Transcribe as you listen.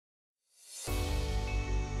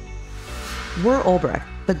We're Ulbrich,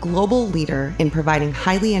 the global leader in providing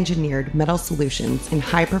highly engineered metal solutions in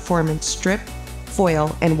high-performance strip,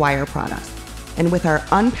 foil, and wire products. And with our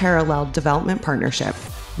unparalleled development partnership,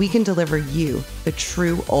 we can deliver you the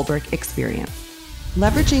true Ulbrich experience.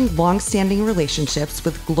 Leveraging long-standing relationships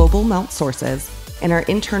with global melt sources and our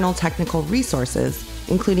internal technical resources,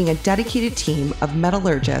 including a dedicated team of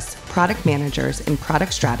metallurgists, product managers, and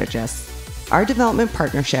product strategists, our development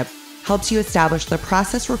partnership helps you establish the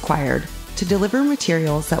process required to deliver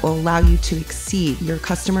materials that will allow you to exceed your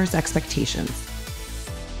customers' expectations.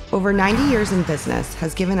 Over 90 years in business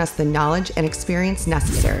has given us the knowledge and experience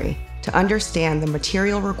necessary to understand the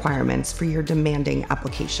material requirements for your demanding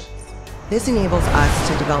applications. This enables us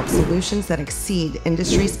to develop solutions that exceed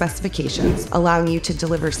industry specifications, allowing you to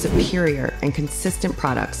deliver superior and consistent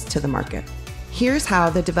products to the market. Here's how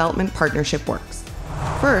the development partnership works.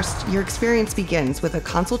 First, your experience begins with a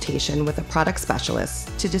consultation with a product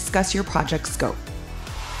specialist to discuss your project scope.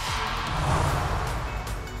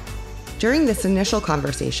 During this initial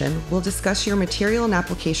conversation, we'll discuss your material and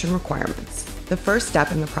application requirements, the first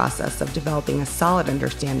step in the process of developing a solid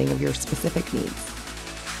understanding of your specific needs.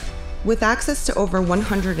 With access to over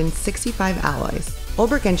 165 alloys,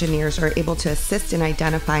 Ulbrich engineers are able to assist in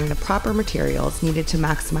identifying the proper materials needed to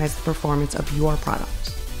maximize the performance of your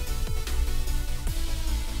product.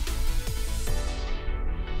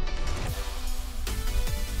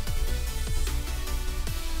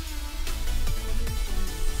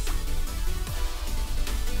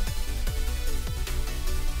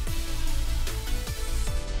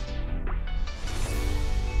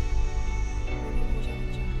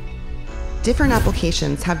 Different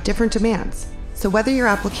applications have different demands, so whether your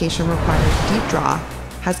application requires deep draw,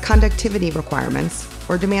 has conductivity requirements,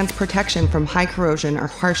 or demands protection from high corrosion or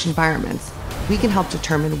harsh environments, we can help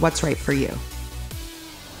determine what's right for you.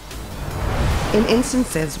 In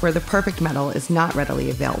instances where the perfect metal is not readily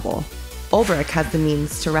available, Ulbrich has the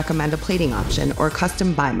means to recommend a plating option or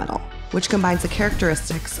custom bimetal, which combines the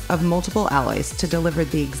characteristics of multiple alloys to deliver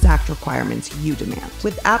the exact requirements you demand.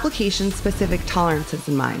 With application-specific tolerances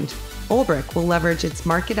in mind, Ulbrich will leverage its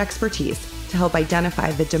market expertise to help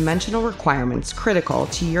identify the dimensional requirements critical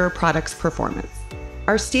to your product's performance.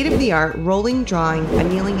 Our state-of-the-art rolling, drawing,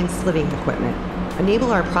 annealing, and slitting equipment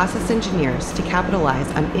enable our process engineers to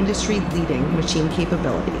capitalize on industry-leading machine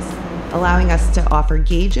capabilities, allowing us to offer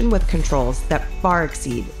gauge and width controls that far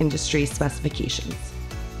exceed industry specifications.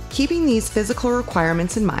 Keeping these physical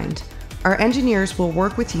requirements in mind, our engineers will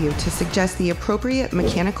work with you to suggest the appropriate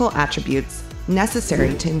mechanical attributes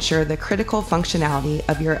necessary to ensure the critical functionality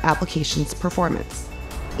of your application's performance.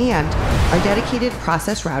 And our dedicated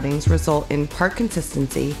process routings result in part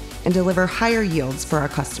consistency and deliver higher yields for our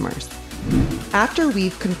customers. After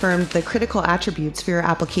we've confirmed the critical attributes for your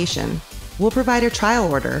application, we'll provide a trial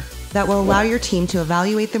order that will allow your team to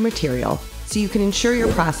evaluate the material so you can ensure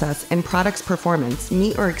your process and product's performance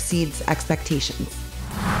meet or exceeds expectations.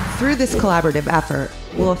 Through this collaborative effort,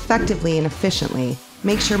 we'll effectively and efficiently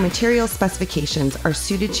make sure material specifications are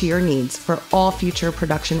suited to your needs for all future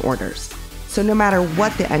production orders. So no matter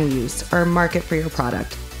what the end use or market for your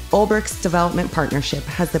product, Ulbrich's development partnership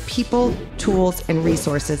has the people, tools, and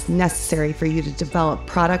resources necessary for you to develop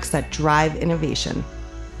products that drive innovation.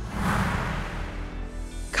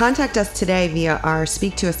 Contact us today via our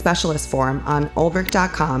Speak to a Specialist forum on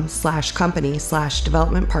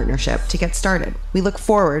ulbrich.com/company/development partnership to get started. We look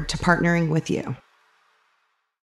forward to partnering with you.